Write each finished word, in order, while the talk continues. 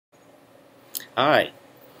Hi.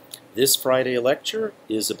 This Friday lecture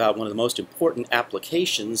is about one of the most important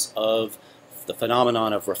applications of the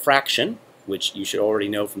phenomenon of refraction, which you should already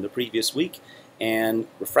know from the previous week. And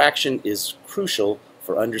refraction is crucial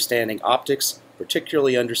for understanding optics,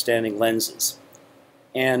 particularly understanding lenses.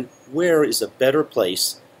 And where is a better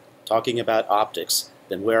place talking about optics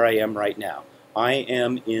than where I am right now? I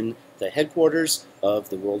am in the headquarters of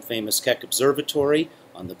the world-famous Keck Observatory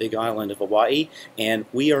on the big island of Hawaii, and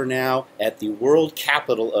we are now at the world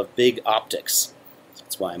capital of big optics.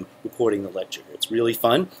 That's why I'm recording the lecture. It's really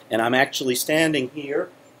fun, and I'm actually standing here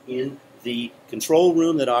in the control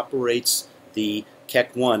room that operates the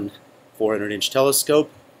Keck 1 400-inch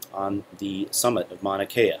telescope on the summit of Mauna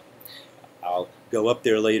Kea. I'll go up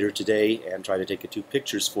there later today and try to take a few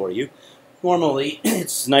pictures for you. Normally,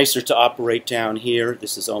 it's nicer to operate down here.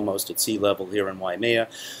 This is almost at sea level here in Waimea,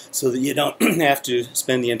 so that you don't have to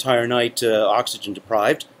spend the entire night oxygen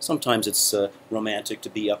deprived. Sometimes it's romantic to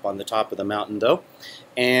be up on the top of the mountain, though.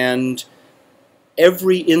 And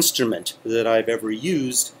every instrument that I've ever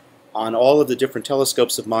used on all of the different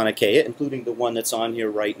telescopes of Mauna Kea, including the one that's on here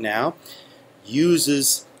right now,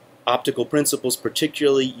 uses optical principles,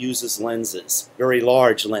 particularly uses lenses, very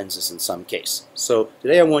large lenses in some case. So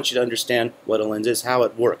today I want you to understand what a lens is, how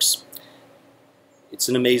it works. It's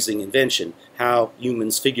an amazing invention, how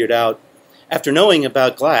humans figured out, after knowing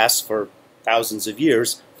about glass for thousands of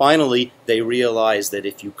years, finally they realized that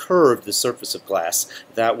if you curved the surface of glass,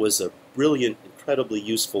 that was a brilliant, incredibly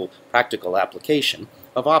useful practical application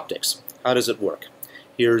of optics. How does it work?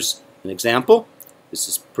 Here's an example. This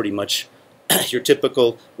is pretty much your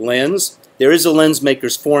typical lens. There is a lens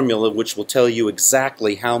maker's formula which will tell you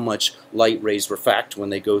exactly how much light rays refract when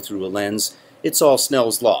they go through a lens. It's all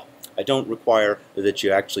Snell's law. I don't require that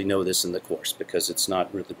you actually know this in the course because it's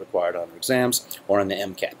not really required on exams or on the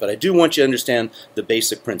MCAT. But I do want you to understand the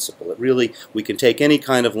basic principle. That really, we can take any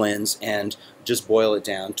kind of lens and just boil it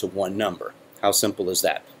down to one number. How simple is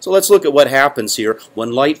that? So let's look at what happens here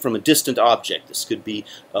when light from a distant object, this could be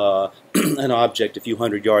an object a few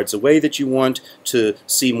hundred yards away that you want to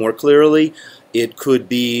see more clearly. It could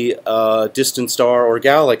be a distant star or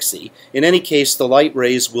galaxy. In any case, the light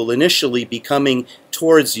rays will initially be coming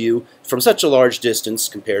towards you from such a large distance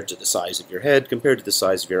compared to the size of your head, compared to the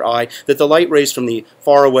size of your eye, that the light rays from the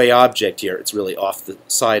faraway object here, it's really off the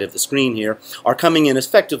side of the screen here, are coming in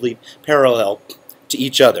effectively parallel to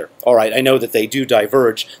each other. All right, I know that they do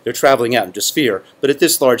diverge. They're traveling out into sphere, but at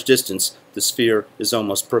this large distance, the sphere is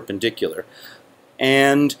almost perpendicular.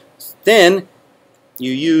 And then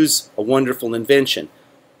you use a wonderful invention.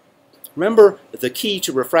 Remember, the key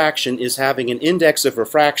to refraction is having an index of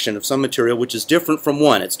refraction of some material which is different from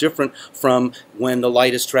 1. It's different from when the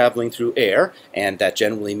light is traveling through air, and that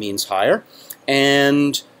generally means higher.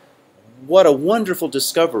 And what a wonderful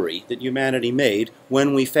discovery that humanity made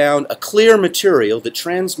when we found a clear material that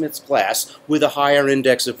transmits glass with a higher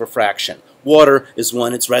index of refraction. Water is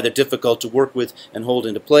one it's rather difficult to work with and hold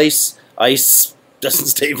into place. Ice doesn't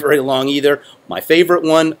stay very long either. My favorite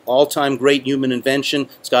one, all-time great human invention,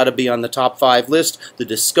 it's got to be on the top 5 list, the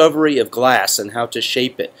discovery of glass and how to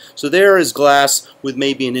shape it. So there is glass with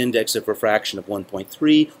maybe an index of refraction of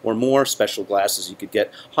 1.3 or more. Special glasses you could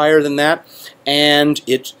get higher than that. And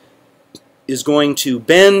it is going to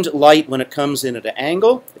bend light when it comes in at an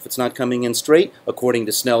angle, if it's not coming in straight, according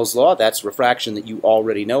to Snell's law. That's refraction that you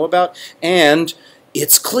already know about. And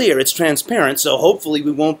it's clear, it's transparent, so hopefully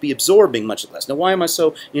we won't be absorbing much of the glass. Now, why am I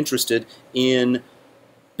so interested in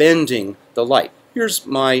bending the light? Here's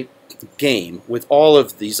my game with all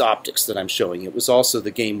of these optics that I'm showing. It was also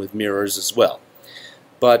the game with mirrors as well.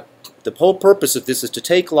 But the whole purpose of this is to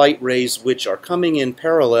take light rays which are coming in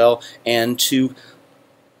parallel and to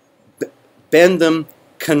bend them,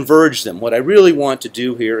 converge them. What I really want to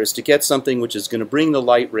do here is to get something which is going to bring the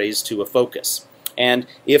light rays to a focus. And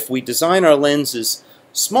if we design our lenses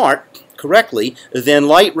correctly, then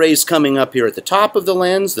light rays coming up here at the top of the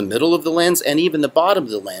lens, the middle of the lens, and even the bottom of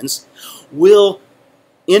the lens will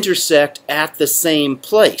intersect at the same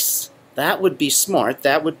place. That would be smart,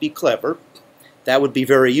 that would be clever, that would be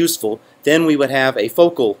very useful. Then we would have a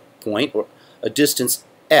focal point, or a distance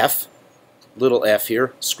f, little f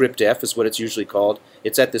here, script f is what it's usually called.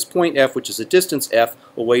 It's at this point f, which is a distance f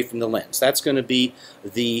away from the lens. That's going to be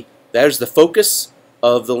there's the focus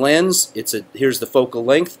of the lens. Here's the focal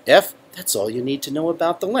length, f. That's all you need to know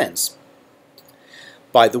about the lens.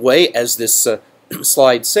 By the way, as this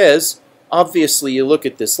slide says, obviously you look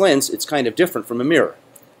at this lens, it's kind of different from a mirror.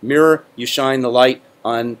 Mirror, you shine the light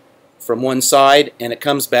on from one side and it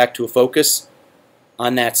comes back to a focus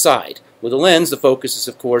on that side. With a lens, the focus is,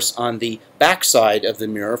 of course, on the back side of the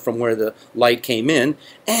mirror from where the light came in,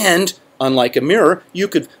 and unlike a mirror, you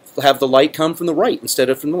could have the light come from the right instead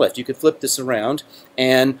of from the left. You could flip this around,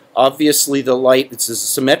 and obviously the light, it's a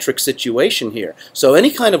symmetric situation here. So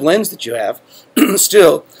any kind of lens that you have,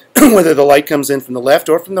 still, whether the light comes in from the left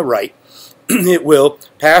or from the right, it will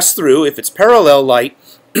pass through. If it's parallel light,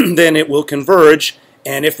 then it will converge.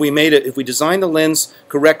 And if we design the lens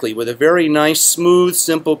correctly with a very nice, smooth,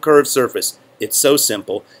 simple curved surface, it's so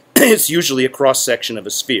simple, it's usually a cross-section of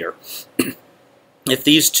a sphere. If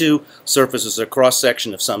these two surfaces are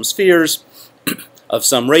cross-section of some spheres, of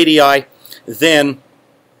some radii, then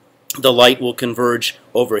the light will converge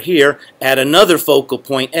over here at another focal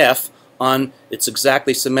point F it's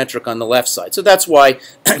exactly symmetric on the left side. So that's why,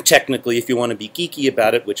 technically, if you want to be geeky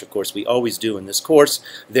about it, which of course we always do in this course,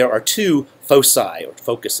 there are two foci, or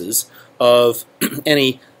focuses, of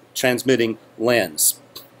any transmitting lens.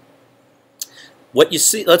 What you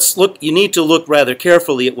see, you need to look rather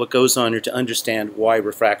carefully at what goes on here to understand why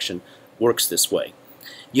refraction works this way.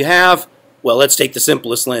 You have, well, let's take the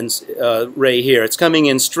simplest lens ray here. It's coming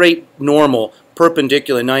in straight, normal,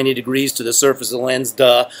 perpendicular 90 degrees to the surface of the lens,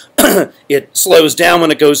 duh. It slows down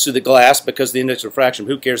when it goes through the glass because of the index of refraction.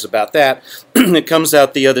 Who cares about that? It comes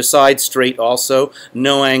out the other side straight also.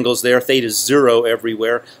 No angles there. Theta is 0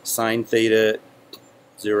 everywhere. Sine theta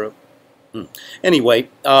 0. Anyway,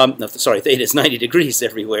 no, sorry, theta is 90 degrees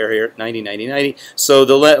everywhere here, 90, 90, 90. So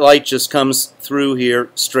the light just comes through here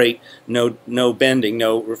straight, no bending,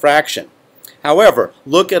 no refraction. However,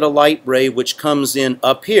 look at a light ray which comes in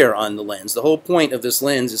up here on the lens. The whole point of this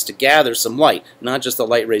lens is to gather some light, not just the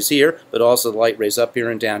light rays here, but also the light rays up here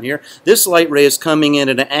and down here. This light ray is coming in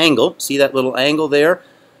at an angle. See that little angle there?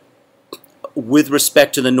 With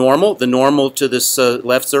respect to the normal to this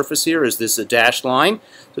left surface here is this dashed line.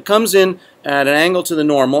 So it comes in at an angle to the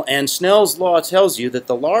normal, and Snell's law tells you that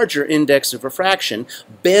the larger index of refraction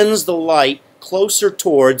bends the light closer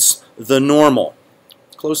towards the normal,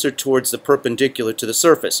 closer towards the perpendicular to the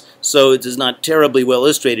surface. So it is not terribly well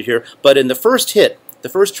illustrated here, but in the first hit, the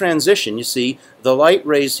first transition, you see, the light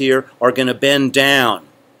rays here are going to bend down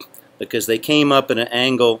because they came up at an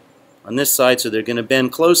angle on this side, so they're going to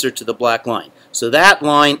bend closer to the black line. So that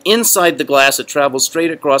line inside the glass, it travels straight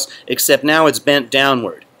across, except now it's bent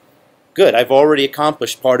downward. Good, I've already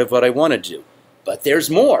accomplished part of what I want to do. But there's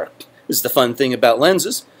more. This is the fun thing about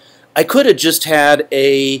lenses. I could have just had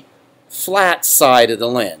a flat side of the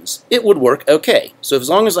lens. It would work okay. So as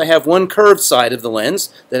long as I have one curved side of the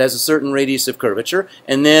lens that has a certain radius of curvature,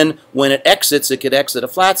 and then when it exits, it could exit a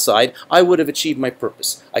flat side, I would have achieved my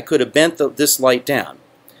purpose. I could have bent this light down.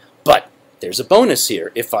 But there's a bonus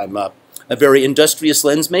here. If I'm a very industrious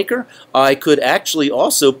lens maker, I could actually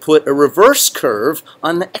also put a reverse curve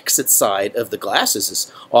on the exit side of the glass, as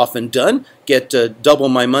is often done. Get double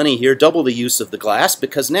my money here, double the use of the glass,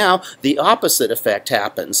 because now the opposite effect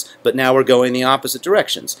happens. But now we're going the opposite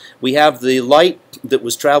directions. We have the light that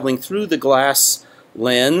was traveling through the glass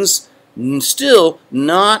lens still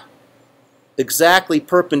not exactly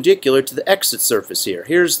perpendicular to the exit surface here.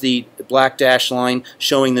 Here's the black dashed line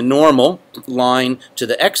showing the normal line to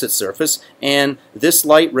the exit surface, and this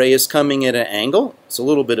light ray is coming at an angle. It's a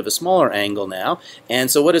little bit of a smaller angle now.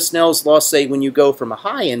 And so what does Snell's law say when you go from a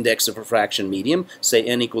high index of refraction medium, say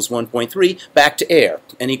n equals 1.3, back to air,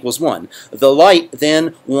 n equals 1? The light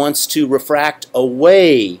then wants to refract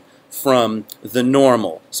away from the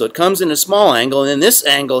normal. So it comes in a small angle, and then this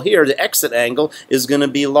angle here, the exit angle, is going to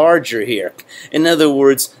be larger here. In other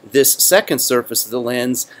words, this second surface of the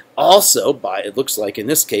lens also, it looks like in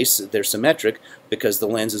this case, they're symmetric because the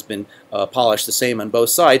lens has been polished the same on both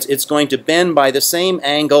sides. It's going to bend by the same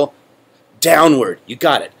angle downward. You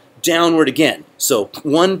got it. Downward again. So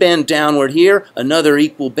one bend downward here, another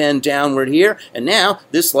equal bend downward here, and now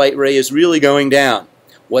this light ray is really going down.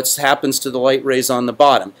 What happens to the light rays on the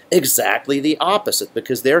bottom? Exactly the opposite,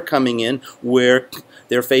 because they're coming in where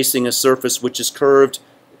they're facing a surface which is curved,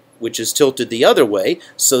 which is tilted the other way.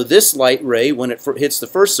 So this light ray, when it hits the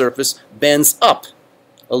first surface, bends up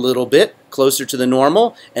a little bit, closer to the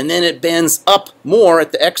normal, and then it bends up more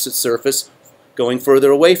at the exit surface, going further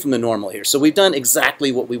away from the normal here. So we've done exactly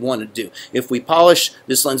what we want to do. If we polish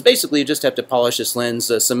this lens, basically you just have to polish this lens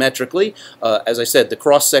symmetrically. As I said, the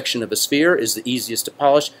cross-section of a sphere is the easiest to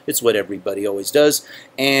polish. It's what everybody always does,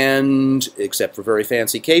 and except for very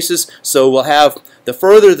fancy cases. So we'll have, the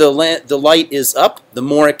further the light is up, the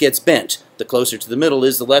more it gets bent. The closer to the middle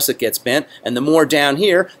is, the less it gets bent, and the more down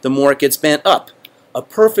here, the more it gets bent up. A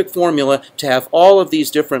perfect formula to have all of these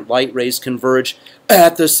different light rays converge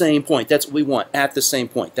at the same point. That's what we want, at the same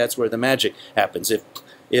point. That's where the magic happens.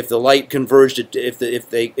 If the light converged,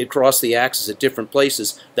 it crossed the axis at different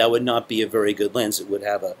places, that would not be a very good lens. It would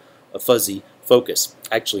have a fuzzy focus.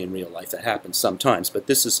 Actually, in real life, that happens sometimes, but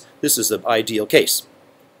this is the ideal case.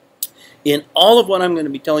 In all of what I'm going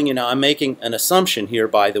to be telling you now, I'm making an assumption here,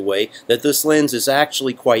 by the way, that this lens is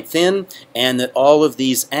actually quite thin, and that all of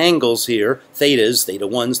these angles here, thetas, theta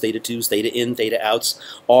 1s, theta 2s, theta in, theta outs,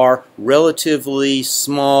 are relatively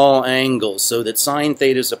small angles, so that sine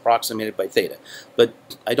theta is approximated by theta. But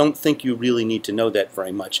I don't think you really need to know that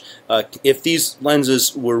very much. If these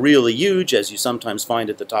lenses were really huge, as you sometimes find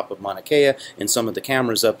at the top of Mauna Kea and some of the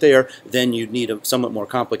cameras up there, then you'd need a somewhat more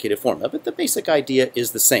complicated formula. But the basic idea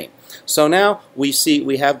is the same. So now we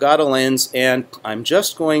have got a lens, and I'm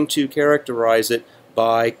just going to characterize it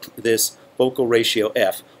by this focal ratio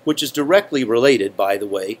f, which is directly related, by the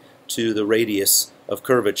way, to the radius of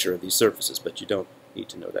curvature of these surfaces, but you don't need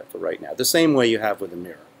to know that for right now. The same way you have with a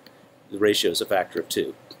mirror. The ratio is a factor of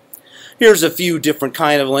 2. Here's a few different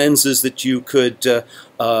kind of lenses that you could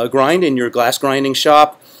grind in your glass grinding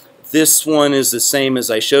shop. This one is the same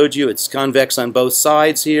as I showed you. It's convex on both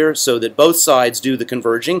sides here, so that both sides do the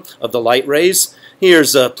converging of the light rays.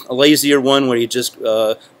 Here's a lazier one where you just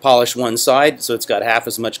polish one side, so it's got half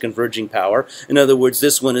as much converging power. In other words,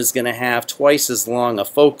 this one is going to have twice as long a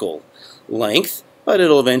focal length, but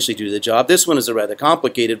it'll eventually do the job. This one is a rather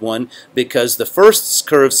complicated one because the first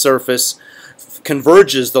curved surface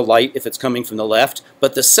converges the light if it's coming from the left,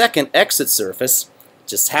 but the second exit surface,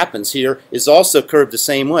 just happens here, is also curved the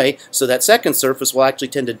same way, so that second surface will actually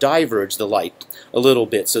tend to diverge the light a little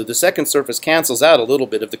bit. So the second surface cancels out a little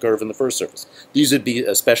bit of the curve in the first surface. These would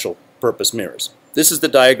be special purpose mirrors. This is the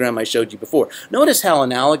diagram I showed you before. Notice how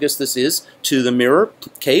analogous this is to the mirror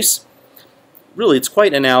case. Really, it's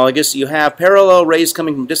quite analogous. You have parallel rays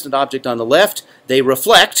coming from a distant object on the left. They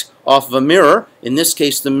reflect off of a mirror. In this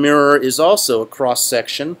case, the mirror is also a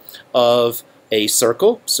cross-section of a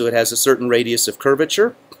circle, so it has a certain radius of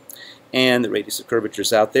curvature, and the radius of curvature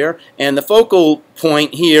is out there. And the focal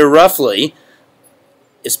point here, roughly,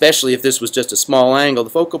 especially if this was just a small angle, the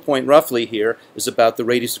focal point roughly here is about the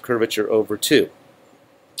radius of curvature over 2.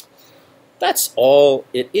 That's all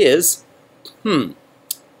it is.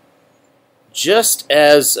 Just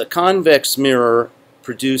as a convex mirror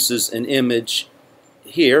produces an image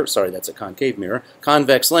here, sorry, that's a concave mirror,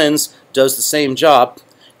 convex lens does the same job.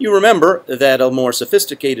 You remember that a more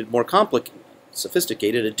sophisticated,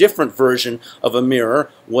 a different version of a mirror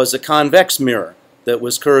was a convex mirror that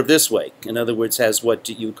was curved this way. In other words, has what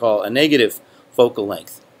you would call a negative focal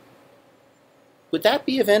length. Would that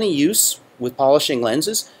be of any use with polishing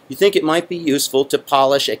lenses? You think it might be useful to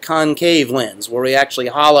polish a concave lens where we actually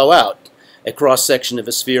hollow out a cross-section of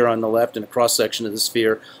a sphere on the left and a cross-section of the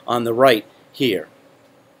sphere on the right here.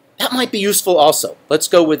 That might be useful also. Let's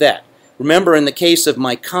go with that. Remember, in the case of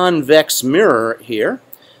my convex mirror here,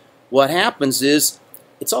 what happens is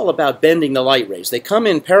it's all about bending the light rays. They come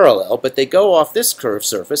in parallel, but they go off this curved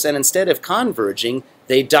surface, and instead of converging,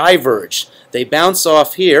 they diverge. They bounce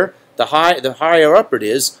off here. The higher up it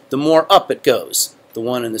is, the more up it goes. The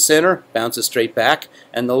one in the center bounces straight back,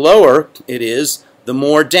 and the lower it is, the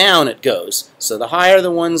more down it goes. So the higher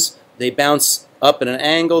the ones, they bounce up at an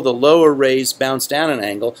angle, the lower rays bounce down an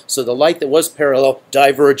angle, so the light that was parallel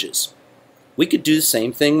diverges. We could do the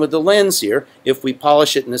same thing with the lens here if we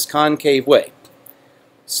polish it in this concave way.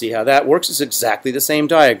 See how that works? It's exactly the same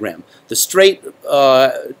diagram. The straight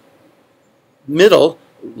middle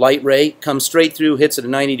light ray comes straight through, hits at a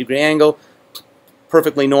 90-degree angle,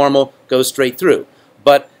 perfectly normal, goes straight through.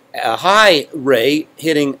 But a high ray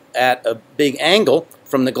hitting at a big angle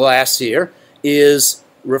from the glass here is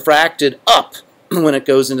refracted up when it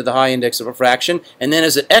goes into the high index of refraction, and then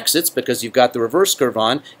as it exits, because you've got the reverse curve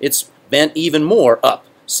on, it's bent even more up.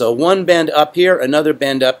 So one bend up here, another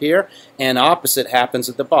bend up here, and opposite happens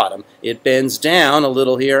at the bottom. It bends down a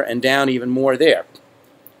little here and down even more there.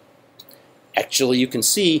 Actually, you can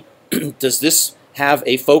see, does this have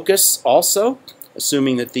a focus also,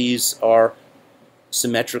 assuming that these are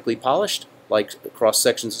symmetrically polished, like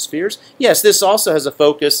cross-sections of spheres? Yes, this also has a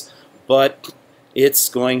focus, but it's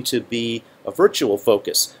going to be a virtual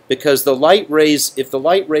focus, because the light rays, if the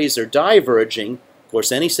light rays are diverging, of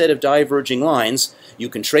course, any set of diverging lines, you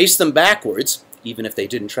can trace them backwards, even if they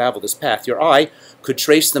didn't travel this path. Your eye could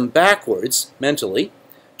trace them backwards, mentally,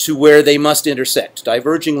 to where they must intersect.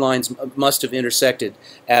 Diverging lines must have intersected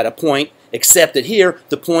at a point, except that here,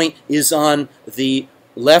 the point is on the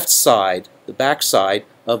left side, the back side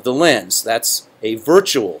of the lens. That's a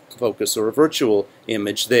virtual focus or a virtual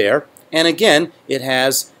image there. And again, it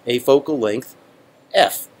has a focal length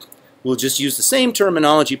f. We'll just use the same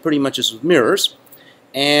terminology pretty much as with mirrors.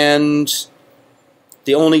 And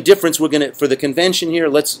The only difference for the convention here,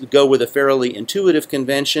 let's go with a fairly intuitive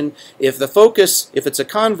convention. If it's a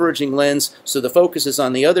converging lens, so the focus is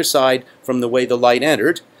on the other side from the way the light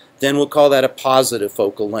entered, then we'll call that a positive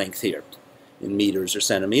focal length here in meters or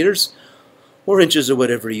centimeters, or inches or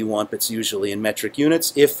whatever you want, but it's usually in metric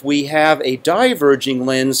units. If we have a diverging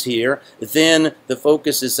lens here, then the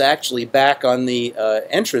focus is actually back on the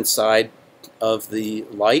entrance side of the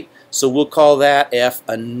light, so we'll call that F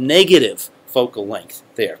a negative focal length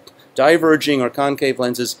there. Diverging or concave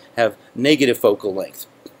lenses have negative focal length.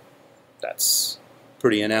 That's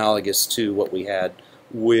pretty analogous to what we had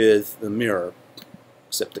with the mirror,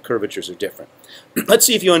 except the curvatures are different. Let's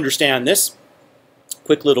see if you understand this.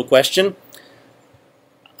 Quick little question.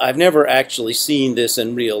 I've never actually seen this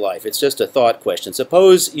in real life. It's just a thought question.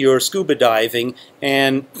 Suppose you're scuba diving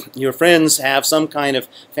and your friends have some kind of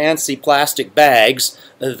fancy plastic bags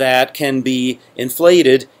that can be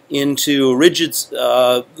inflated into a rigid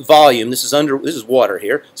volume. This is water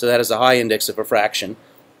here, so that has a high index of refraction.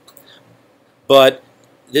 But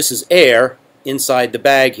this is air inside the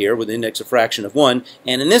bag here with an index of refraction of 1.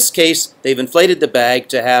 And in this case, they've inflated the bag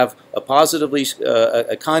to have a positively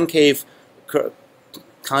a concave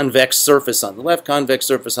convex surface on the left, convex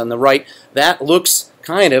surface on the right. That looks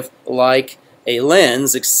kind of like a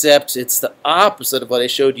lens, except it's the opposite of what I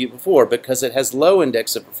showed you before, because it has low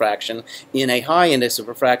index of refraction in a high index of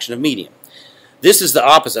refraction of medium. This is the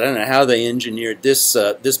opposite. I don't know how they engineered this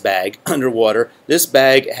this bag underwater. This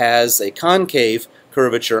bag has a concave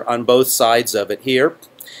curvature on both sides of it here.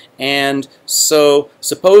 And so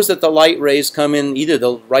suppose that the light rays come in either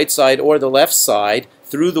the right side or the left side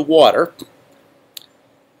through the water.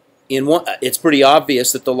 It's pretty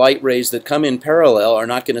obvious that the light rays that come in parallel are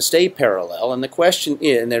not going to stay parallel, and the question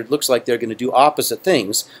is, and it looks like they're going to do opposite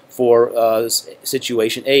things for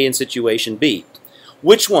situation A and situation B.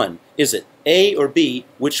 Which one is it, A or B,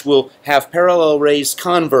 which will have parallel rays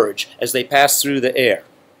converge as they pass through the air?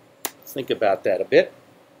 Think about that a bit.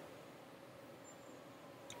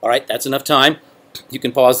 All right, that's enough time. You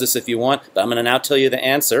can pause this if you want, but I'm going to now tell you the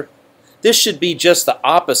answer. This should be just the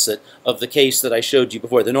opposite of the case that I showed you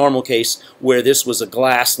before, the normal case where this was a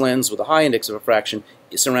glass lens with a high index of refraction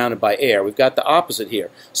surrounded by air. We've got the opposite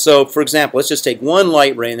here. So, for example, let's just take one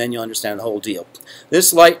light ray and then you'll understand the whole deal.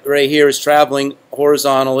 This light ray here is traveling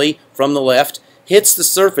horizontally from the left, hits the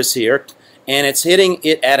surface here, and it's hitting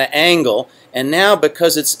it at an angle. And now,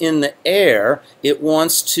 because it's in the air, it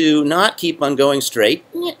wants to not keep on going straight,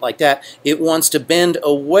 like that. It wants to bend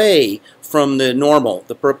away from the normal,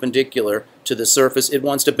 the perpendicular to the surface. It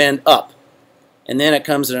wants to bend up. And then it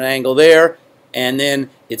comes at an angle there, and then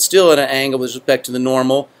it's still at an angle with respect to the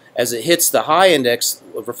normal. As it hits the high index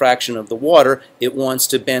of refraction of the water, it wants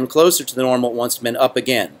to bend closer to the normal. It wants to bend up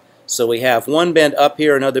again. So we have one bend up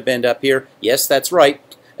here, another bend up here. Yes, that's right.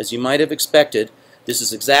 As you might have expected, this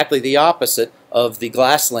is exactly the opposite of the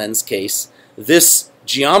glass lens case. This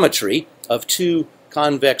geometry of two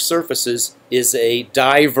convex surfaces is a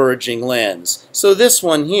diverging lens. So this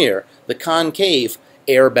one here, the concave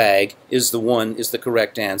airbag, is the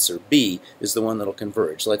correct answer. B is the one that'll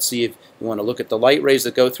converge. Let's see if you want to look at the light rays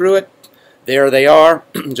that go through it. There they are,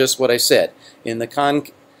 just what I said. In the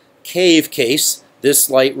concave case,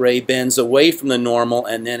 this light ray bends away from the normal,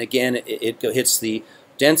 and then again it hits the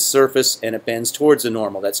dense surface and it bends towards the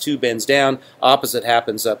normal. That's two bends down. Opposite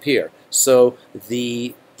happens up here. So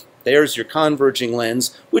there's your converging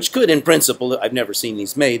lens, which could, in principle, I've never seen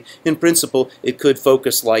these made, in principle, it could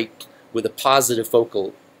focus light with a positive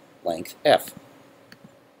focal length, F.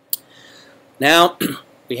 Now,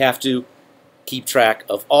 we have to keep track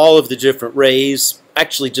of all of the different rays,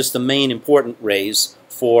 actually just the main important rays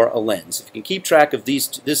for a lens. If you can keep track of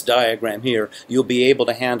this diagram here, you'll be able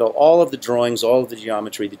to handle all of the drawings, all of the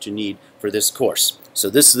geometry that you need for this course. So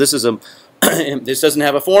this is a this doesn't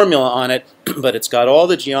have a formula on it, but it's got all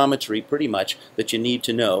the geometry pretty much that you need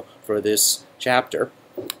to know for this chapter.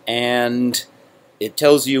 And it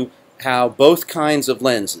tells you how both kinds of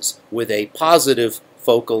lenses with a positive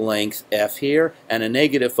focal length F here and a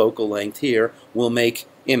negative focal length here will make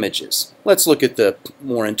images. Let's look at the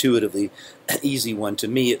more intuitively easy one, to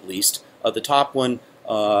me at least. The top one,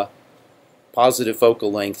 positive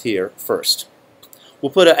focal length here first.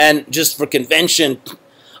 We'll put and just for convention,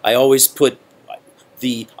 I always put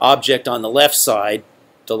the object on the left side.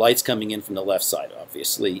 The light's coming in from the left side,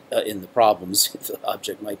 obviously. In the problems, the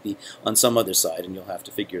object might be on some other side, and you'll have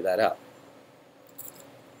to figure that out.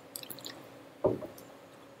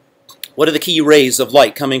 What are the key rays of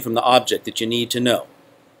light coming from the object that you need to know?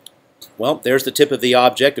 Well, there's the tip of the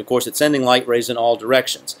object. Of course, it's sending light rays in all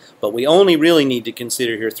directions. But we only really need to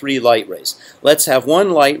consider here 3 light rays. Let's have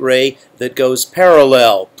one light ray that goes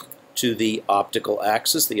parallel to the optical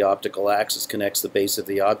axis. The optical axis connects the base of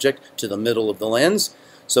the object to the middle of the lens.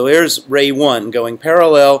 So here's ray 1 going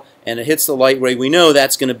parallel, and it hits the light ray. We know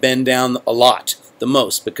that's going to bend down a lot, the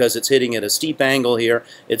most, because it's hitting at a steep angle here.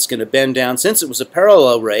 It's going to bend down. Since it was a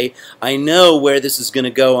parallel ray, I know where this is going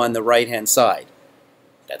to go on the right-hand side.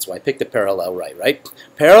 That's why I picked the parallel ray, right?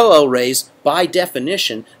 Parallel rays, by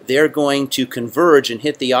definition, they're going to converge and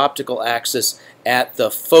hit the optical axis at the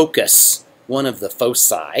focus, one of the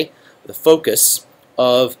foci, the focus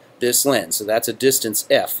of this lens. So that's a distance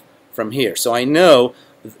f from here. So I know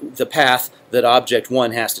the path that object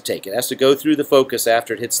 1 has to take. It has to go through the focus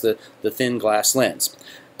after it hits the thin glass lens.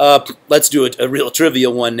 Let's do a real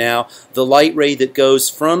trivial one now. The light ray that goes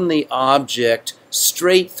from the object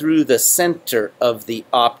straight through the center of the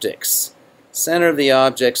optics. Center of the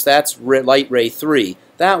objects, that's light ray 3.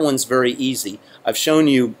 That one's very easy. I've shown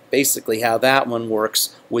you basically how that one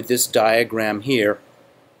works with this diagram here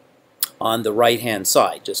on the right-hand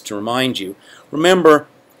side, just to remind you. Remember,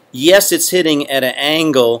 yes, it's hitting at an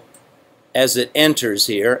angle as it enters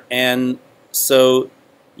here, and so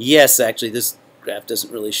yes, actually this graph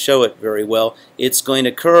doesn't really show it very well. It's going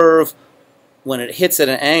to curve, when it hits at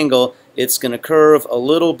an angle, it's going to curve a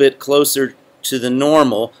little bit closer to the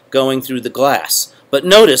normal going through the glass. But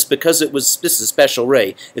notice, because this is a special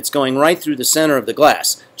ray, it's going right through the center of the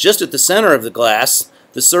glass. Just at the center of the glass,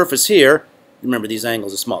 the surface here, remember these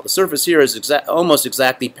angles are small, the surface here is almost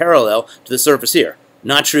exactly parallel to the surface here.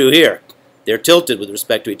 Not true here. They're tilted with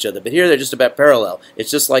respect to each other, but here they're just about parallel.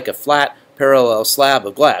 It's just like a flat parallel slab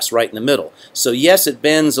of glass right in the middle. So yes, it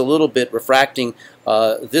bends a little bit, refracting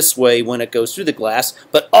this way when it goes through the glass,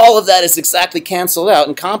 but all of that is exactly canceled out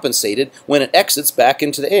and compensated when it exits back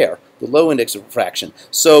into the air, the low index of refraction.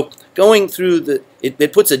 So going through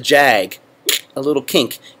it puts a jag, a little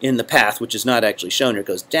kink in the path, which is not actually shown here. It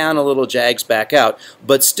goes down a little, jags back out,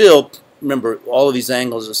 but still, remember, all of these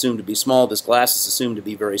angles are assumed to be small. This glass is assumed to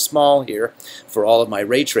be very small here for all of my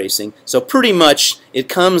ray tracing. So pretty much it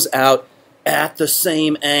comes out at the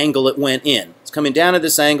same angle it went in. It's coming down at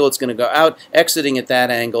this angle. It's going to go out, exiting at that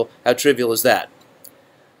angle. How trivial is that?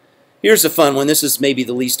 Here's a fun one. This is maybe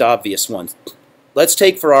the least obvious one. Let's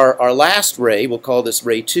take for our last ray, we'll call this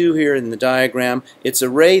ray 2 here in the diagram. It's a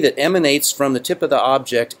ray that emanates from the tip of the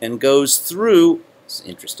object and goes through, it's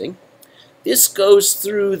interesting, this goes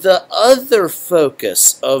through the other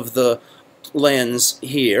focus of the lens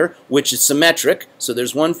here, which is symmetric. So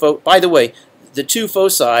there's one focus. By the way, the 2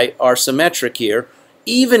 foci are symmetric here,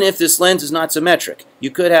 even if this lens is not symmetric. You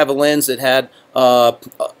could have a lens that had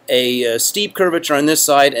a steep curvature on this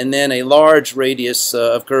side and then a large radius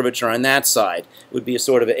of curvature on that side. It would be a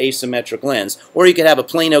sort of an asymmetric lens. Or you could have a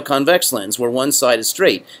plano-convex lens where one side is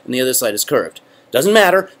straight and the other side is curved. Doesn't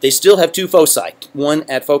matter. They still have 2 foci, one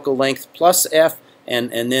at focal length plus f, and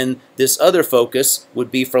then this other focus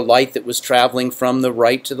would be for light that was traveling from the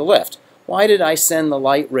right to the left. Why did I send the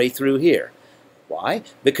light ray through here? Why?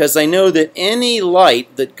 Because I know that any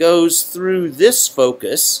light that goes through this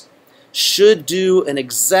focus should do an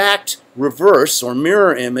exact reverse or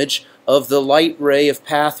mirror image of the light ray of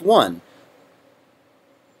path 1.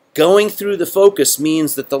 Going through the focus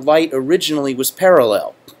means that the light originally was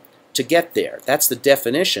parallel to get there. That's the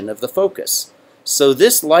definition of the focus. So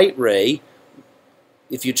this light ray,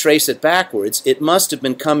 if you trace it backwards, it must have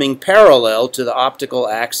been coming parallel to the optical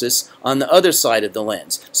axis on the other side of the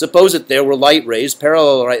lens. Suppose that there were light rays,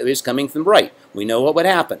 parallel light rays coming from right. We know what would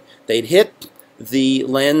happen. They'd hit the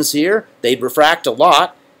lens here, they'd refract a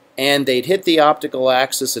lot, and they'd hit the optical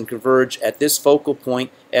axis and converge at this focal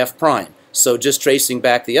point, f prime. So just tracing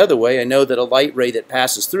back the other way, I know that a light ray that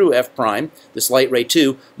passes through f prime, this light ray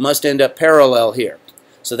 2, must end up parallel here.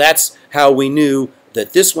 So that's how we knew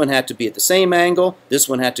that this one had to be at the same angle, this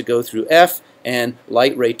one had to go through f, and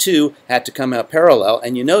light ray 2 had to come out parallel.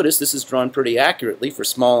 And you notice this is drawn pretty accurately for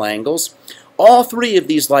small angles. All 3 of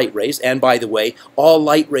these light rays, and by the way, all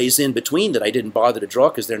light rays in between that I didn't bother to draw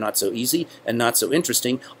because they're not so easy and not so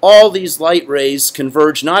interesting, all these light rays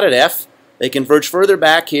converge not at f, they converge further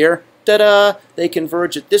back here. Ta-da! They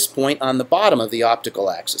converge at this point on the bottom of the optical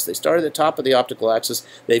axis. They start at the top of the optical axis,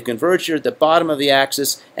 they've converged here at the bottom of the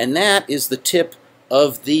axis, and that is the tip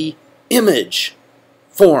of the image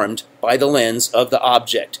formed by the lens of the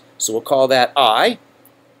object. So we'll call that I,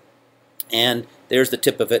 and there's the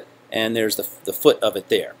tip of it, and there's the foot of it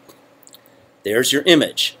there. There's your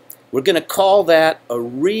image. We're going to call that a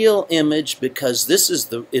real image because this is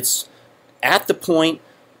it's at the point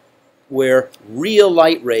where real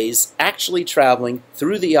light rays actually traveling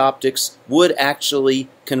through the optics would actually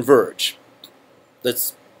converge.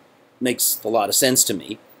 That makes a lot of sense to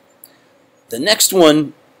me. The next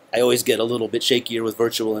one, I always get a little bit shakier with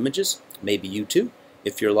virtual images. Maybe you too,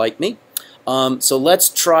 if you're like me. So let's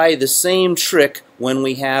try the same trick when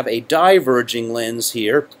we have a diverging lens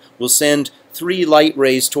here. We'll send 3 light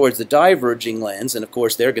rays towards the diverging lens, and of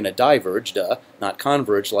course they're going to diverge, not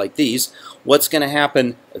converge like these. What's going to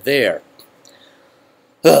happen there?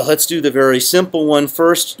 Let's do the very simple one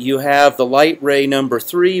first. You have the light ray number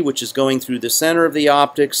 3, which is going through the center of the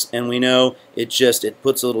optics, and we know it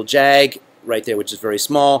puts a little jag right there, which is very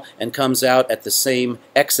small, and comes out at the same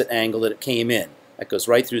exit angle that it came in. That goes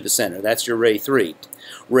right through the center. That's your ray 3.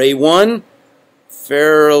 Ray 1,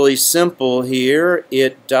 fairly simple here.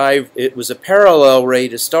 It was a parallel ray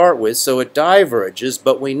to start with, so it diverges,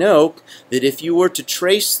 but we know that if you were to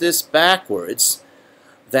trace this backwards,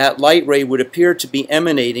 that light ray would appear to be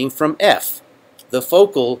emanating from F, the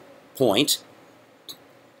focal point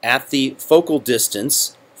at the focal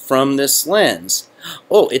distance from this lens.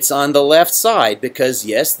 Oh, it's on the left side because,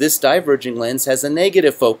 yes, this diverging lens has a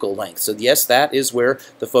negative focal length. So, yes, that is where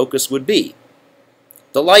the focus would be.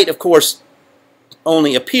 The light, of course,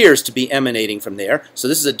 only appears to be emanating from there. So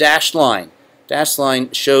this is a dashed line. Dashed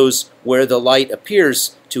line shows where the light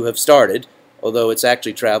appears to have started, although it's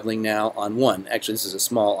actually traveling now on 1. Actually, this is a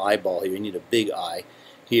small eyeball here. You need a big eye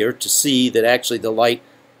here to see that actually the light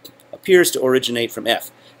appears to originate from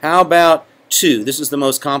F. How about 2? This is the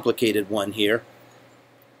most complicated one here.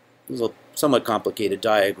 This is a somewhat complicated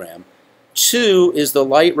diagram. 2 is the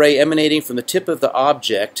light ray emanating from the tip of the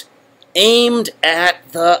object aimed at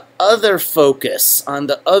the other focus on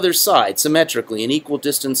the other side, symmetrically, an equal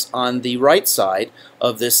distance on the right side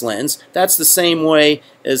of this lens. That's the same way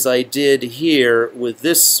as I did here with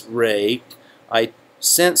this ray. I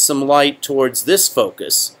sent some light towards this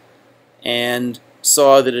focus and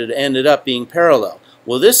saw that it ended up being parallel.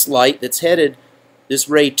 Well, this light that's headed, this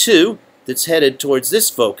ray 2, that's headed towards this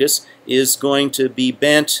focus is going to be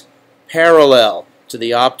bent parallel to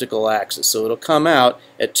the optical axis. So it'll come out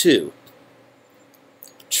at 2.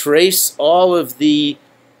 Trace all of the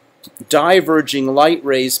diverging light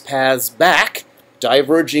rays paths back.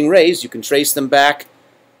 Diverging rays, you can trace them back,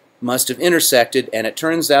 must have intersected, and it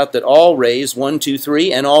turns out that all rays, 1, 2,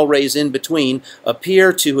 3, and all rays in between,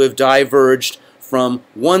 appear to have diverged from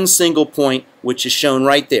one single point, which is shown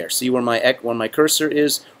right there. See where my cursor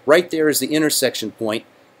is? Right there is the intersection point.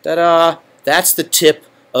 Ta-da! That's the tip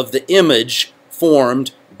of the image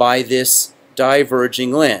formed by this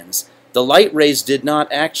diverging lens. The light rays did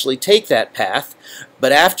not actually take that path,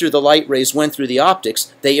 but after the light rays went through the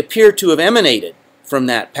optics, they appear to have emanated from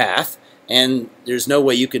that path, and there's no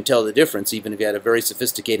way you can tell the difference, even if you had a very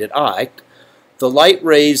sophisticated eye. The light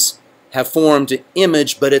rays have formed an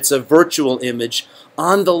image, but it's a virtual image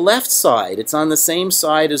on the left side. It's on the same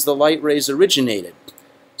side as the light rays originated.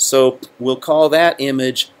 So we'll call that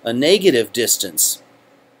image a negative distance.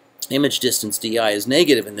 Image distance di is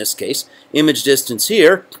negative in this case. Image distance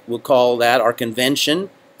here, we'll call that our convention.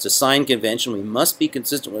 It's a sign convention. We must be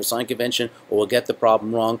consistent with our sign convention or we'll get the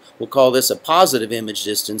problem wrong. We'll call this a positive image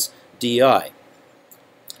distance di.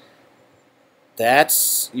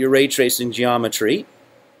 That's your ray tracing geometry.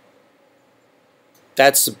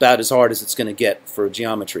 That's about as hard as it's going to get for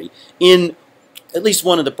geometry. In at least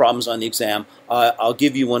one of the problems on the exam, I'll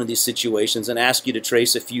give you one of these situations and ask you to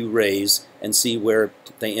trace a few rays and see where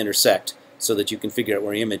they intersect so that you can figure out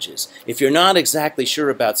where your image is. If you're not exactly sure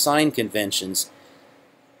about sign conventions,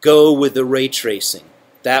 go with the ray tracing.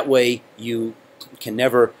 That way you can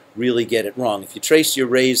never really get it wrong. If you trace your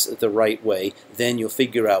rays the right way, then you'll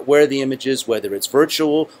figure out where the image is, whether it's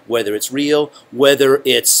virtual, whether it's real, whether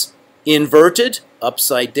it's inverted,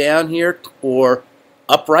 upside down here, or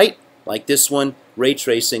upright, like this one. Ray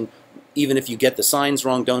tracing, even if you get the signs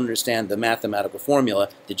wrong, don't understand the mathematical formula,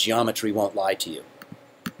 the geometry won't lie to you.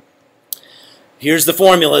 Here's the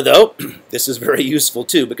formula, though. This is very useful,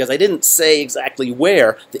 too, because I didn't say exactly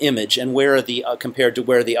where the image and where the compared to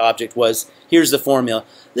where the object was. Here's the formula.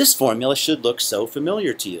 This formula should look so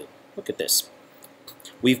familiar to you. Look at this.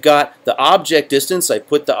 We've got the object distance. I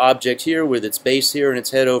put the object here with its base here and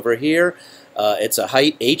its head over here. It's a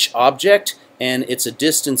height h object, and it's a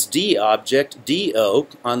distance d object, do,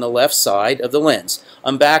 on the left side of the lens.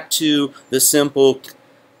 I'm back to the simple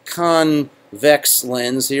convex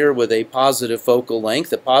lens here with a positive focal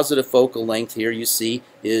length. The positive focal length here, you see,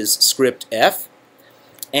 is script f.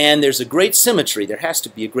 And there's a great symmetry. There has to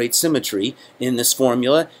be a great symmetry in this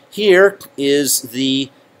formula. Here is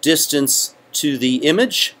the distance to the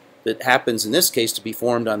image, that happens in this case to be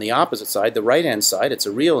formed on the opposite side, the right-hand side. It's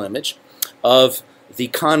a real image of the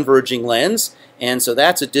converging lens, and so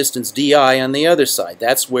that's a distance di on the other side.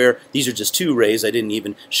 That's where, these are just two rays. I didn't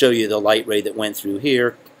even show you the light ray that went through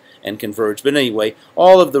here and converged. But anyway,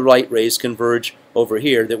 all of the light rays converge over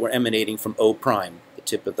here that were emanating from O prime, the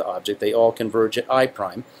tip of the object. They all converge at I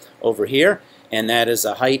prime over here, and that is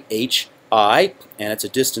a height hi, and it's a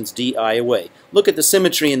distance di away. Look at the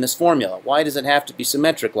symmetry in this formula. Why does it have to be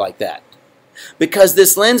symmetric like that? Because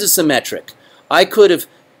this lens is symmetric. I could have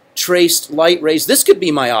traced light rays. This could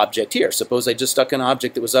be my object here. Suppose I just stuck an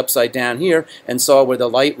object that was upside down here and saw where the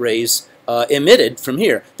light rays emitted from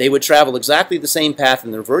here. They would travel exactly the same path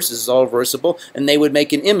in the reverse. This is all reversible, and they would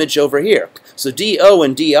make an image over here. So DO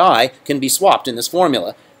and DI can be swapped in this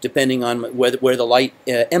formula depending on where the light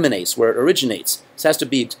emanates, where it originates. This has to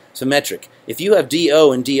be symmetric. If you have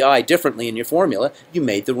DO and DI differently in your formula, you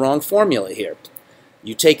made the wrong formula here.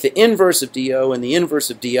 You take the inverse of DO and the inverse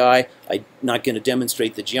of DI. I'm not going to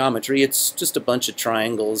demonstrate the geometry. It's just a bunch of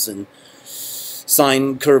triangles and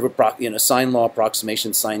sine law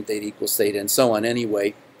approximation, sine theta equals theta, and so on.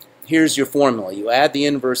 Anyway, here's your formula. You add the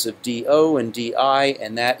inverse of DO and DI,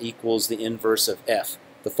 and that equals the inverse of F,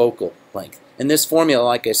 the focal length. And this formula,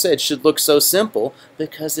 like I said, should look so simple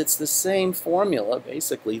because it's the same formula,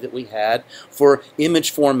 basically, that we had for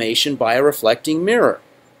image formation by a reflecting mirror.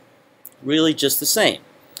 Really just the same.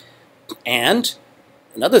 And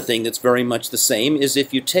another thing that's very much the same is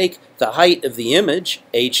if you take the height of the image,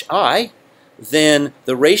 hi, then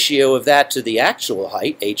the ratio of that to the actual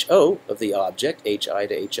height, ho, of the object, hi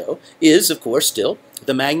to ho, is, of course, still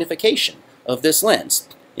the magnification of this lens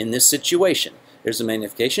in this situation. There's a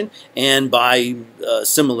magnification, and by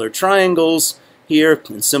similar triangles here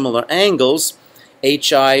and similar angles,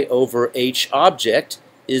 hi over h object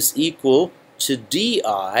is equal to di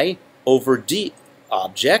over d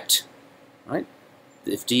object, right?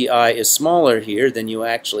 If di is smaller here, then you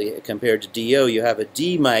actually, compared to do, you have a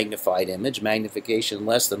demagnified image, magnification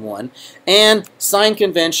less than 1. And sign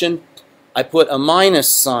convention, I put a minus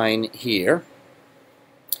sign here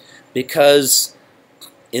because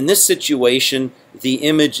in this situation, the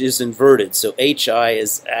image is inverted. So hi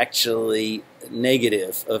is actually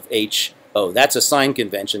negative of ho. That's a sign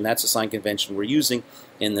convention. That's a sign convention we're using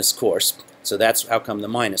in this course. So that's how come the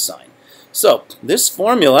minus sign. So this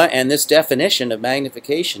formula and this definition of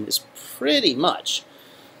magnification is pretty much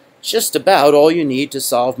just about all you need to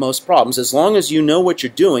solve most problems, as long as you know what you're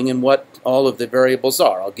doing and what all of the variables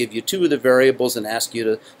are. I'll give you 2 of the variables and ask you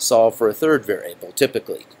to solve for a 3rd variable,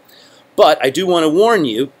 typically. But I do want to warn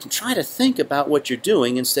you, try to think about what you're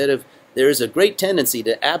doing instead of, there is a great tendency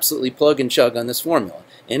to absolutely plug and chug on this formula.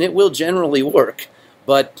 And it will generally work,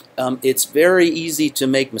 but it's very easy to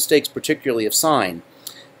make mistakes, particularly of sign.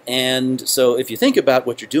 And so if you think about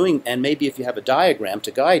what you're doing, and maybe if you have a diagram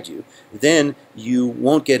to guide you, then you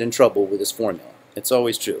won't get in trouble with this formula. It's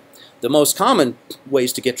always true. The most common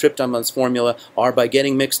ways to get tripped on this formula are by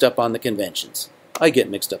getting mixed up on the conventions. I get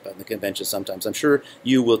mixed up on the conventions sometimes. I'm sure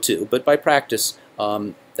you will too, but by practice,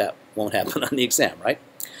 that won't happen on the exam, right?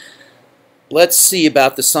 Let's see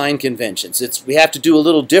about the sign conventions. We have to do a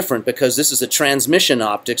little different because this is a transmission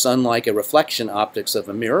optics, unlike a reflection optics of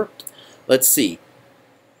a mirror. Let's see.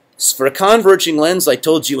 For a converging lens, I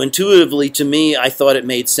told you intuitively, to me, I thought it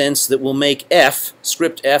made sense that we'll make f,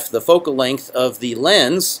 script f, the focal length of the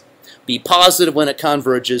lens, be positive when it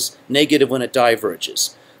converges, negative when it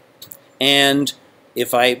diverges. And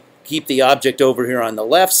if I keep the object over here on the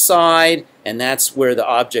left side, and that's where the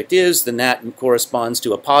object is, then that corresponds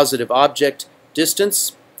to a positive object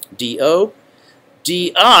distance, DO.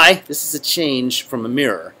 DI, this is a change from a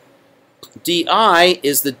mirror. DI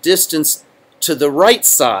is the distance to the right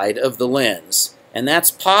side of the lens, and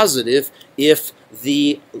that's positive if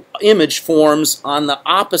the image forms on the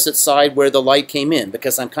opposite side where the light came in,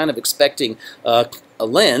 because I'm kind of expecting a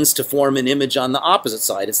lens to form an image on the opposite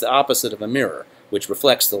side. It's the opposite of a mirror, which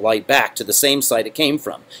reflects the light back to the same side it came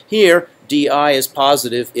from. Here, DI is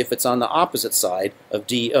positive if it's on the opposite side of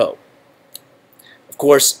DO. Of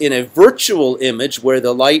course, in a virtual image where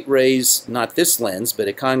the light rays, not this lens, but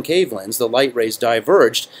a concave lens, the light rays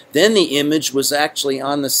diverged, then the image was actually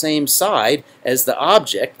on the same side as the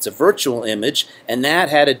object. It's a virtual image, and that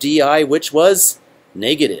had a DI which was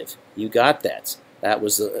negative. You got that. That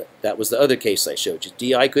was the other case I showed you.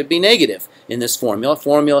 DI could be negative in this formula.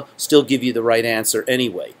 Formula still give you the right answer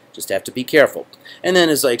anyway. Just have to be careful. And then,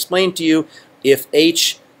 as I explained to you, if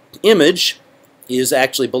H image is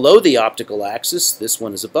actually below the optical axis, this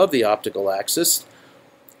one is above the optical axis,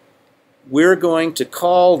 we're going to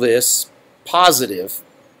call this positive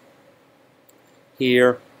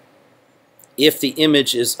here if the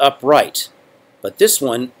image is upright. But this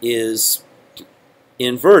one is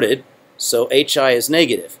inverted, so HI is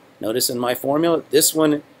negative. Notice in my formula, this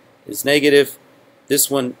one is negative,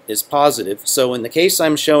 this one is positive. So in the case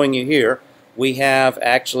I'm showing you here, we have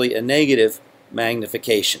actually a negative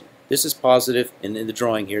magnification. This is positive, and in the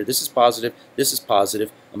drawing here, this is positive, this is positive.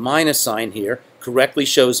 A minus sign here correctly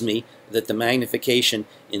shows me that the magnification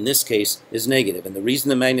in this case is negative. And the reason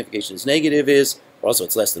the magnification is negative is, also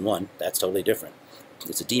it's less than 1, that's totally different.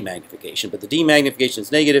 It's a demagnification, but the demagnification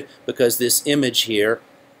is negative because this image here,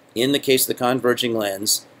 in the case of the converging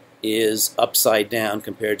lens, is upside down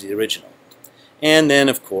compared to the original. And then,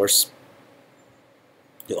 of course,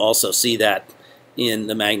 you'll also see that in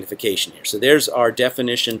the magnification here. So there's our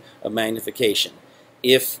definition of magnification.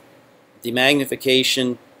 If the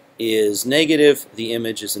magnification is negative, the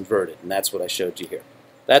image is inverted, and that's what I showed you here.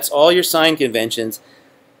 That's all your sign conventions.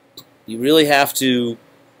 You really have to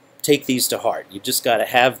take these to heart. You just got to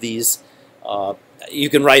have these. You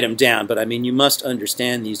can write them down, but I mean, you must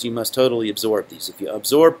understand these. You must totally absorb these. If you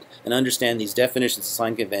absorb and understand these definitions of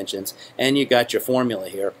sign conventions, and you got your formula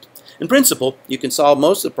here, in principle, you can solve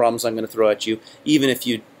most of the problems I'm going to throw at you, even if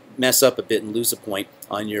you mess up a bit and lose a point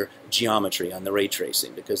on your geometry, on the ray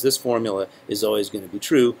tracing, because this formula is always going to be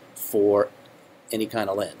true for any kind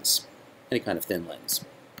of lens, any kind of thin lens.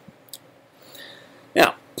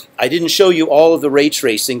 Now, I didn't show you all of the ray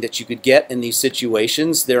tracing that you could get in these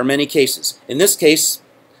situations. There are many cases. In this case,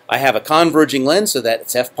 I have a converging lens, so that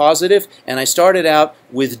it's f positive, and I started out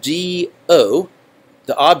with DO,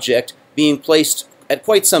 the object, being placed at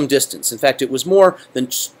quite some distance. In fact, it was more than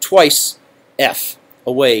twice f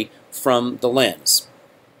away from the lens.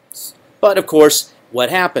 But of course, what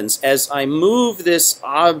happens as I move this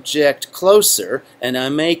object closer and I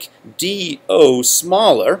make DO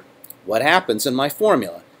smaller, what happens in my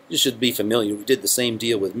formula? You should be familiar. We did the same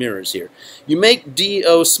deal with mirrors here. You make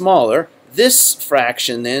DO smaller. This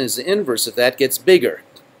fraction then is the inverse of that, gets bigger.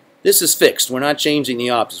 This is fixed. We're not changing the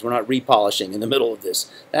optics. We're not repolishing in the middle of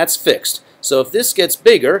this. That's fixed. So if this gets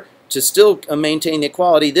bigger, to still maintain the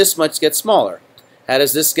equality, this much gets smaller. How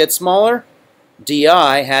does this get smaller?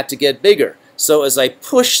 DI had to get bigger. So as I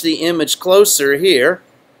push the image closer here,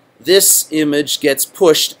 this image gets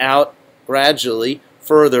pushed out gradually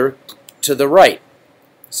further to the right.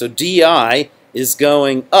 So DI is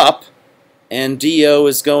going up and DO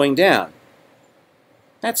is going down.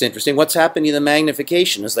 That's interesting. What's happening to the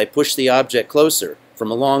magnification as I push the object closer from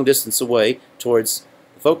a long distance away towards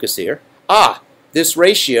the focus here? Ah, this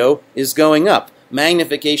ratio is going up.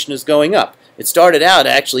 Magnification is going up. It started out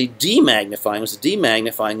actually demagnifying. It was a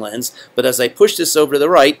demagnifying lens, but as I push this over to the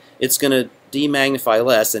right, it's going to demagnify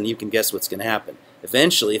less, and you can guess what's going to happen.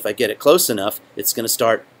 Eventually, if I get it close enough, it's going to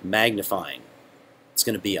start magnifying. It's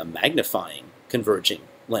going to be a magnifying converging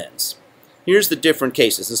lens. Here's the different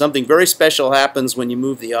cases, and something very special happens when you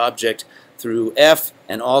move the object through f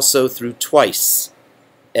and also through twice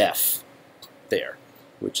f there,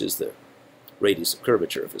 which is the radius of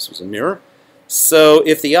curvature if this was a mirror. So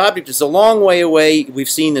if the object is a long way away, we've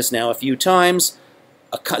seen this now a few times.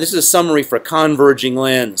 This is a summary for a converging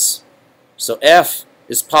lens. So f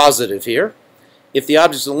is positive here. If the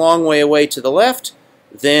object is a long way away to the left,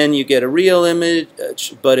 then you get a real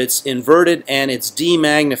image, but it's inverted and it's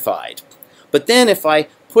demagnified. But then if I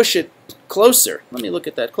push it closer, let me look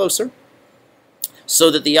at that closer,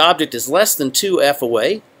 so that the object is less than 2f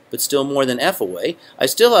away, but still more than f away, I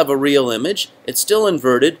still have a real image. It's still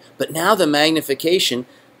inverted, but now the magnification,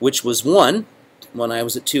 which was 1 when I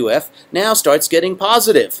was at 2f, now starts getting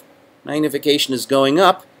positive. Magnification is going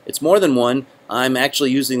up. It's more than 1. I'm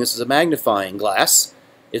actually using this as a magnifying glass.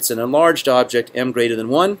 It's an enlarged object, m greater than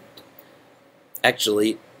 1.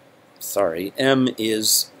 Actually, sorry, m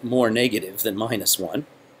is more negative than minus 1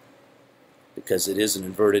 because it is an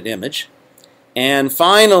inverted image. And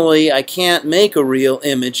finally, I can't make a real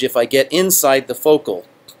image if I get inside the focal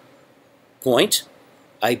point,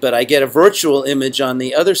 but I get a virtual image on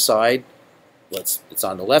the other side. Well, it's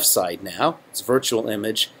on the left side now. It's a virtual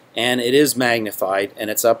image, and it is magnified, and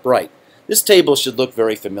it's upright. This table should look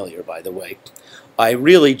very familiar, by the way. I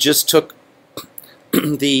really just took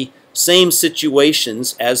the same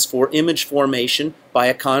situations as for image formation by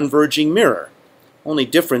a converging mirror. Only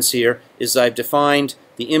difference here is I've defined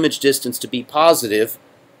the image distance to be positive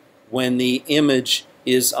when the image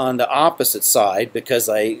is on the opposite side because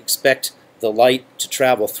I expect the light to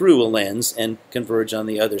travel through a lens and converge on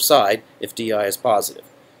the other side if DI is positive.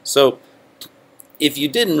 So if you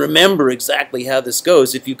didn't remember exactly how this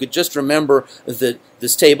goes, if you could just remember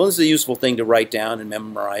this table, this is a useful thing to write down and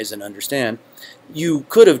memorize and understand, you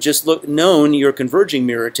could have just known your converging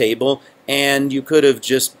mirror table And you could have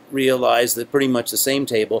just realized that pretty much the same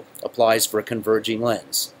table applies for a converging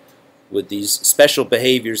lens with these special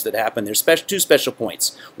behaviors that happen. There's two special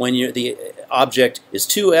points. When the object is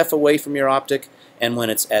 2f away from your optic and when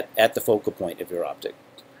it's at the focal point of your optic.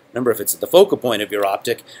 Remember, if it's at the focal point of your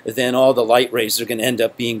optic, then all the light rays are going to end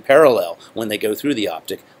up being parallel when they go through the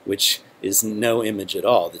optic, which is no image at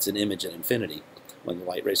all. It's an image at infinity when the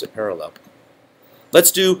light rays are parallel.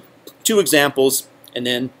 Let's do two examples, and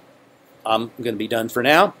then I'm going to be done for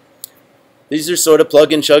now. These are sort of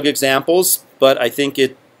plug-and-chug examples, but I think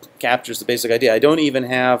it captures the basic idea. I don't even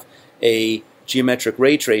have a geometric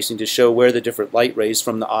ray tracing to show where the different light rays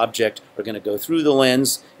from the object are going to go through the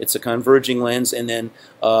lens. It's a converging lens and then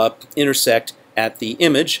intersect at the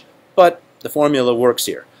image, but the formula works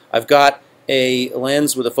here. I've got a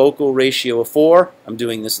lens with a focal ratio of 4. I'm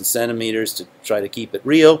doing this in centimeters to try to keep it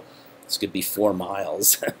real. This could be 4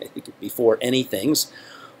 miles. It could be 4 anythings.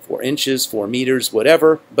 4 inches, 4 meters,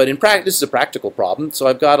 whatever. But in practice, this is a practical problem. So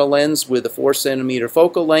I've got a lens with a 4 centimeter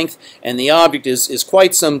focal length, and the object is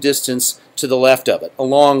quite some distance to the left of it, a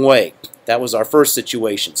long way. That was our first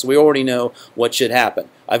situation. So we already know what should happen.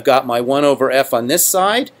 I've got my 1 over f on this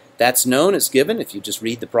side. That's known, it's given, if you just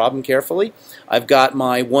read the problem carefully. I've got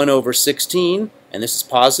my 1 over 16, and this is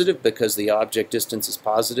positive because the object distance is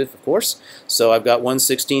positive, of course. So I've got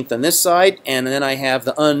 1/16 on this side, and then I have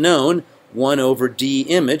the unknown, 1 over d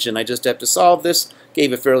image, and I just have to solve this.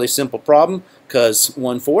 Gave a fairly simple problem because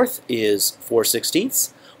 1/4 is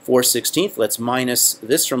 4/16. 4/16, let's minus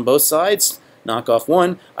this from both sides, knock off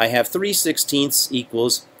 1. I have 3/16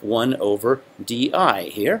 equals 1 over di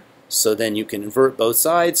here. So then you can invert both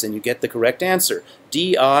sides and you get the correct answer.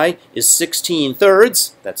 di is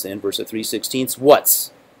 16/3, that's the inverse of 3/16.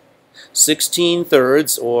 What's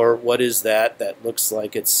 16/3, or what is that? That looks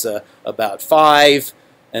like it's about 5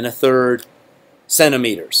 1/3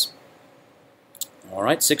 centimeters. All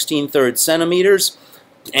right, 16/3 centimeters,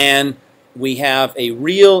 and we have a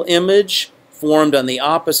real image formed on the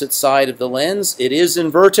opposite side of the lens. It is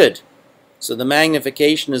inverted, so the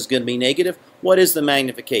magnification is going to be negative. What is the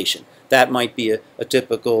magnification? That might be a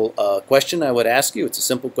typical question I would ask you. It's a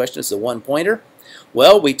simple question. It's a one-pointer.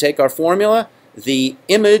 Well, we take our formula. The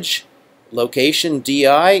image location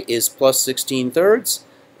di is plus 16/3.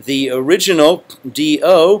 The original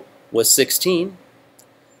do was 16.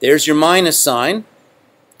 There's your minus sign.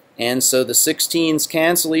 And so the 16s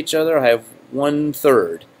cancel each other. I have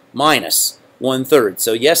 1/3 minus 1/3.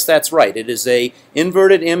 So yes, that's right. It is a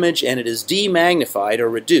inverted image and it is demagnified or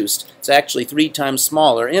reduced. It's actually 3 times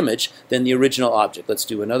smaller image than the original object. Let's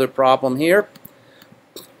do another problem here.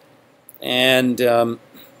 And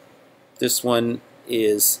this one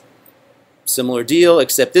is similar deal,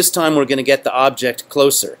 except this time we're going to get the object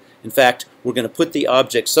closer. In fact, we're going to put the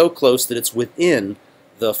object so close that it's within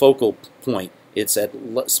the focal point. It's at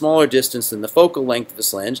smaller distance than the focal length of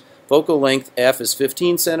this lens. Focal length f is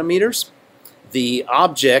 15 centimeters. The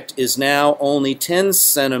object is now only 10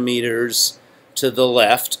 centimeters to the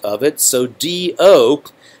left of it, so do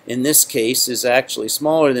in this case is actually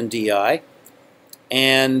smaller than di.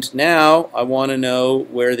 And now I want to know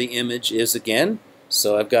where the image is again.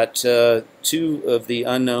 So I've got 2 of the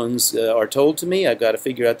unknowns are told to me. I've got to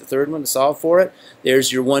figure out the third one to solve for it.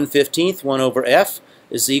 There's your 1/15, 1 over f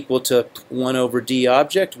is equal to 1 over d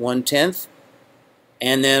object, 1/10.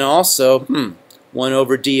 And then also 1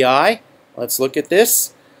 over di. Let's look at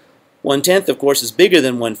this. 1/10, of course, is bigger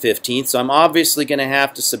than 1/15, so I'm obviously going to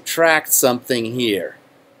have to subtract something here.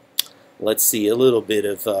 Let's see a little bit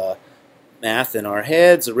of math in our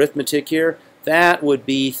heads, arithmetic here. That would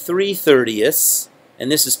be 3/30ths, and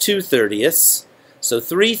this is 2/30ths. So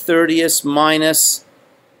 3/30ths minus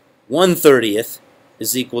 1/30th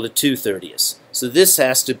is equal to 2/30ths. So this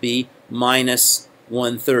has to be minus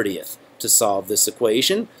 1/30th to solve this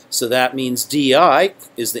equation. So that means di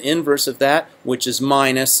is the inverse of that, which is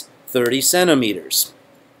minus 30 centimeters.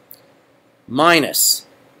 Minus.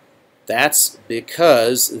 That's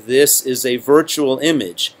because this is a virtual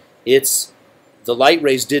image. The light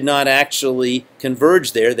rays did not actually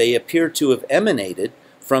converge there. They appear to have emanated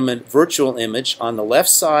from a virtual image on the left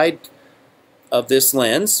side of this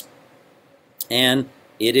lens, and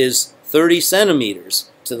it is 30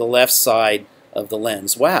 centimeters to the left side of the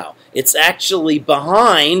lens. Wow, it's actually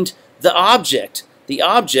behind the object. The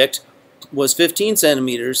object was 15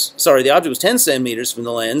 centimeters, sorry, the object was 10 centimeters from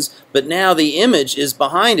the lens, but now the image is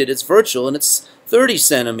behind it. It's virtual, and it's 30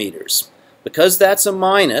 centimeters. Because that's a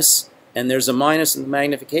minus, and there's a minus in the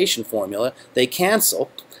magnification formula, they cancel.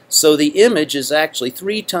 So the image is actually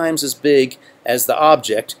 3 times as big as the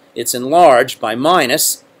object. It's enlarged by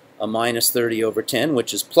minus, a minus 30 over 10,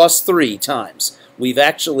 which is plus 3 times. we've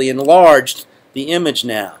actually enlarged the image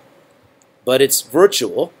now. But it's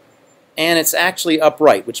virtual, and it's actually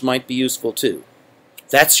upright, which might be useful too.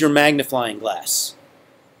 That's your magnifying glass.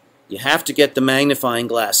 You have to get the magnifying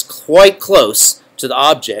glass quite close to the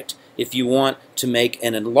object if you want to make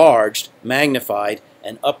an enlarged, magnified,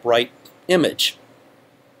 and upright image.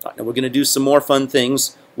 All right, now we're going to do some more fun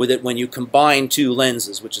things with it when you combine two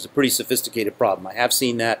lenses, which is a pretty sophisticated problem. I have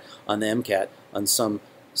seen that on the MCAT on some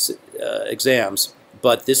exams,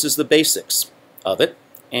 but this is the basics of it,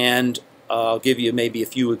 and I'll give you maybe a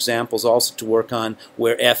few examples also to work on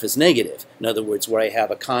where f is negative. In other words, where I have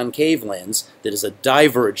a concave lens that is a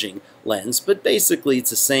diverging lens, but basically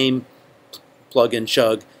it's the same plug and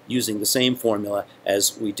chug using the same formula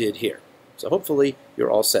as we did here. So hopefully you're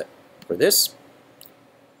all set for this.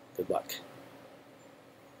 Good luck.